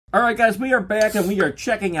All right, guys, we are back and we are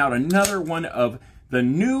checking out another one of the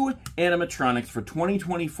new animatronics for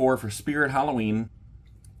 2024 for Spirit Halloween.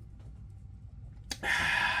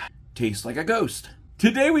 Tastes like a ghost.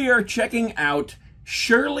 Today we are checking out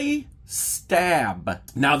Shirley Stab.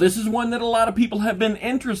 Now, this is one that a lot of people have been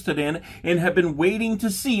interested in and have been waiting to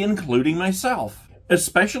see, including myself.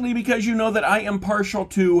 Especially because you know that I am partial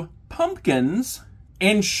to pumpkins,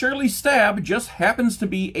 and Shirley Stab just happens to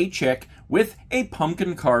be a chick with a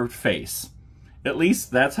pumpkin carved face. At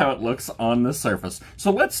least that's how it looks on the surface. So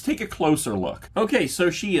let's take a closer look. Okay, so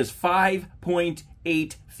she is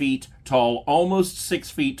 5.8 feet tall, almost 6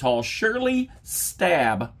 feet tall. Shirley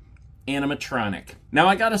Stab animatronic. Now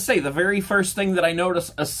I gotta say, the very first thing that I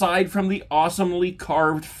notice, aside from the awesomely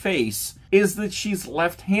carved face, is that she's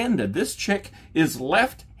left-handed. This chick is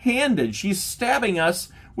left-handed. She's stabbing us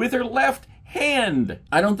with her left hand.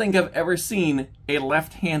 I don't think I've ever seen a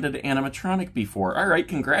left-handed animatronic before. All right,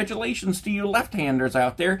 congratulations to you left-handers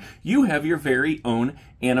out there. You have your very own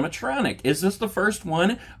animatronic. Is this the first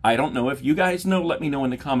one? I don't know. If you guys know, let me know in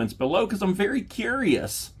the comments below, because I'm very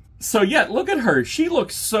curious. So yeah, look at her. She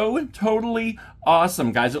looks so totally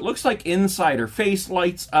awesome, guys. It looks like inside her face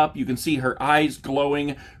lights up. You can see her eyes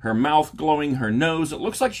glowing, her mouth glowing, her nose. It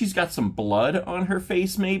looks like she's got some blood on her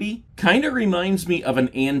face, maybe. Kind of reminds me of an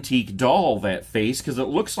antique doll, that face, because it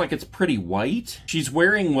looks like it's pretty white. She's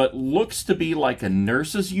wearing what looks to be like a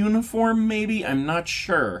nurse's uniform, maybe? I'm not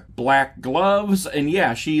sure. Black gloves, and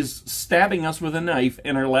yeah, she's stabbing us with a knife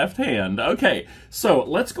in her left hand. Okay, so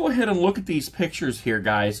let's go ahead and look at these pictures here,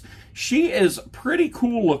 guys. She is pretty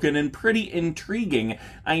cool looking and pretty intriguing.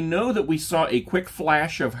 I know that we saw a quick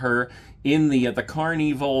flash of her in the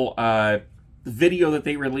Carnival video that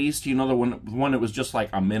they released. You know, the one that was just like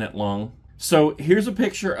a minute long. So here's a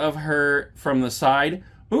picture of her from the side.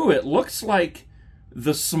 Ooh, it looks like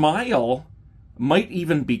the smile might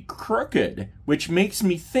even be crooked, which makes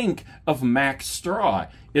me think of Max Straw.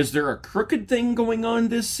 Is there a crooked thing going on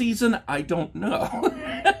this season? I don't know.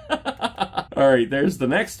 All right, there's the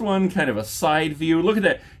next one, kind of a side view. Look at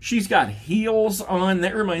that. She's got heels on.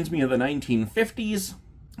 That reminds me of the 1950s.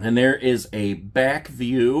 And there is a back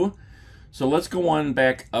view. So let's go on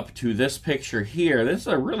back up to this picture here. This is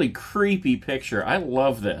a really creepy picture. I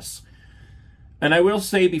love this. And I will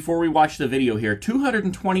say before we watch the video here,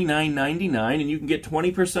 $229.99, and you can get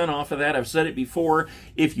 20% off of that. I've said it before.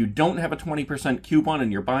 If you don't have a 20% coupon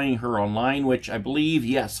and you're buying her online, which I believe,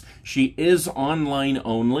 yes, she is online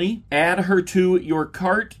only, add her to your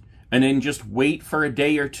cart and then just wait for a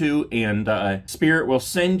day or two, and Spirit will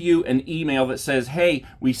send you an email that says, hey,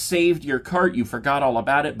 we saved your cart, you forgot all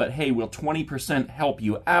about it, but hey, we'll 20% help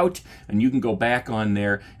you out, and you can go back on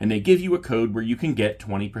there, and they give you a code where you can get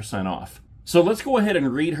 20% off. So let's go ahead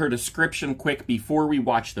and read her description quick before we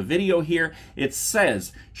watch the video here. It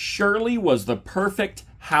says, Shirley was the perfect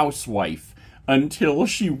housewife until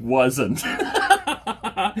she wasn't.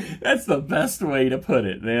 That's the best way to put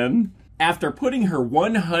it, man. After putting her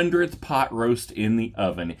 100th pot roast in the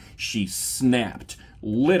oven, she snapped,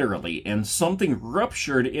 literally, and something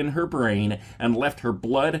ruptured in her brain and left her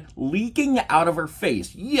blood leaking out of her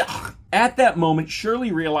face. Yuck! At that moment,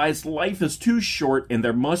 Shirley realized life is too short and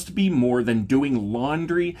there must be more than doing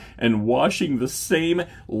laundry and washing the same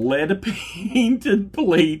lead-painted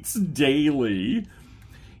plates daily.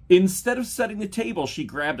 Instead of setting the table, she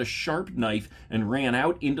grabbed a sharp knife and ran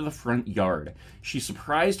out into the front yard. She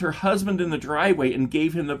surprised her husband in the driveway and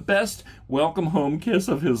gave him the best welcome home kiss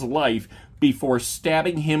of his life before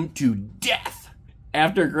stabbing him to death.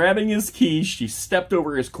 After grabbing his keys, she stepped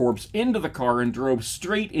over his corpse into the car and drove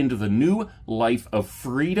straight into the new life of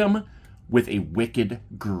freedom with a wicked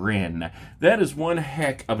grin. That is one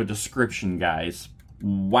heck of a description, guys.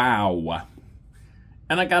 Wow.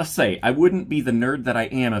 And I gotta say, I wouldn't be the nerd that I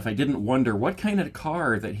am if I didn't wonder what kind of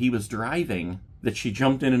car that he was driving that she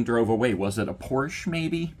jumped in and drove away. Was it a Porsche,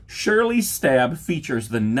 maybe? Shirley's stab features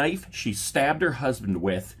the knife she stabbed her husband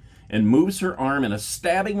with and moves her arm in a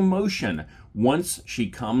stabbing motion once she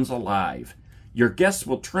comes alive. Your guests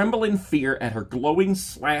will tremble in fear at her glowing,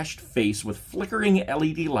 slashed face with flickering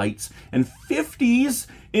LED lights and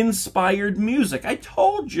 50s-inspired music. I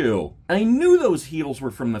told you! I knew those heels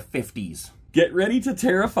were from the 50s. Get ready to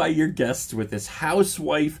terrify your guests with this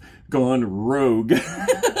housewife gone rogue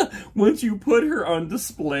once you put her on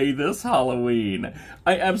display this Halloween.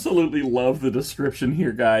 I absolutely love the description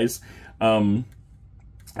here, guys. I'm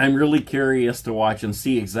really curious to watch and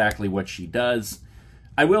see exactly what she does.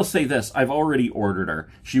 I will say this, I've already ordered her.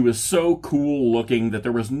 She was so cool looking that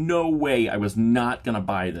there was no way I was not going to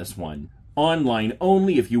buy this one. Online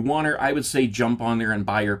only. If you want her, I would say jump on there and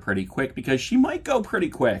buy her pretty quick because she might go pretty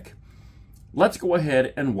quick. let's go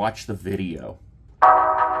ahead and watch the video.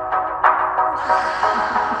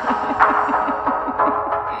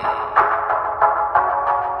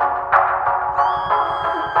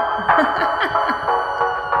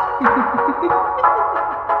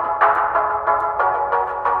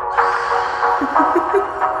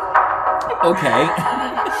 Okay.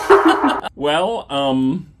 Well,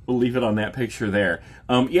 we'll leave it on that picture there.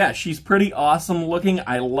 Yeah, she's pretty awesome looking.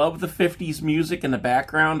 I love the 50s music in the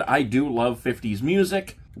background. I do love 50s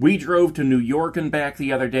music. We drove to New York and back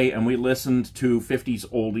the other day, and we listened to 50s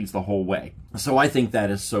oldies the whole way. So I think that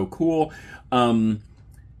is so cool.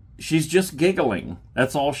 She's just giggling.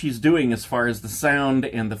 That's all she's doing as far as the sound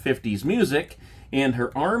and the 50s music. And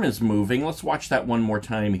her arm is moving. Let's watch that one more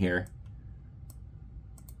time here.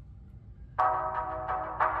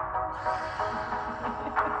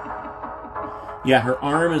 Yeah, her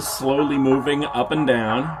arm is slowly moving up and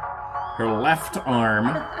down. Her left arm.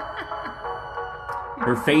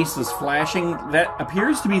 Her face is flashing. That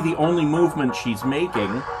appears to be the only movement she's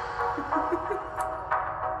making.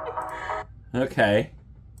 Okay.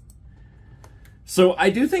 So I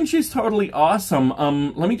do think she's totally awesome.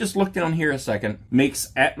 Let me just look down here a second.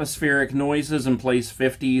 Makes atmospheric noises and plays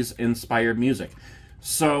 50s inspired music.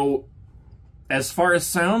 So as far as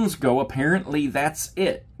sounds go, apparently that's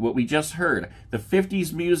it, what we just heard. The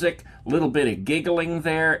 50s music, a little bit of giggling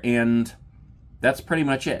there, and that's pretty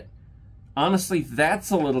much it. Honestly, that's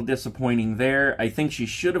a little disappointing there. I think she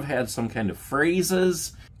should have had some kind of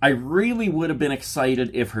phrases. I really would have been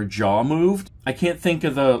excited if her jaw moved. I can't think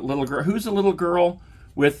of the little girl. Who's the little girl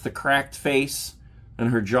with the cracked face and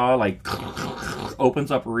her jaw like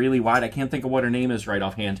opens up really wide? I can't think of what her name is right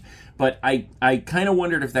offhand. But I kind of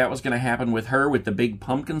wondered if that was going to happen with her with the big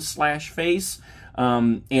pumpkin slash face.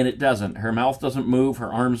 And it doesn't. Her mouth doesn't move,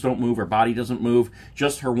 her arms don't move, her body doesn't move.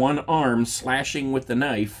 Just her one arm slashing with the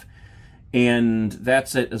knife. And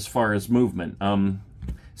that's it as far as movement.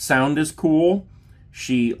 Sound is cool.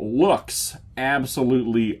 She looks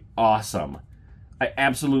absolutely awesome. I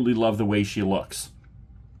absolutely love the way she looks.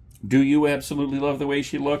 Do you absolutely love the way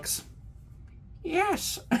she looks?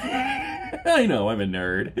 Yes. I know, I'm a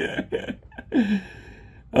nerd.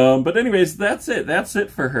 But anyways, that's it. That's it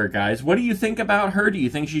for her, guys. What do you think about her? Do you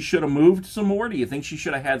think she should have moved some more? Do you think she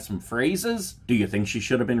should have had some phrases? Do you think she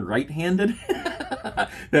should have been right-handed?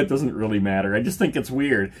 That doesn't really matter. I just think it's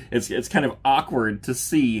weird. It's kind of awkward to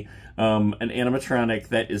see an animatronic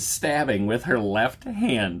that is stabbing with her left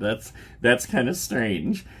hand. That's kind of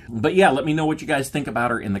strange. But yeah, let me know what you guys think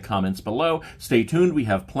about her in the comments below. Stay tuned. We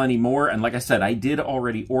have plenty more. And like I said, I did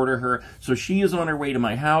already order her. So she is on her way to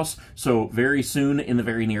my house. So very soon, in the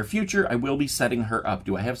very near future, I will be setting her up.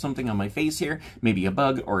 Do I have something on my face here? Maybe a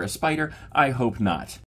bug or a spider? I hope not.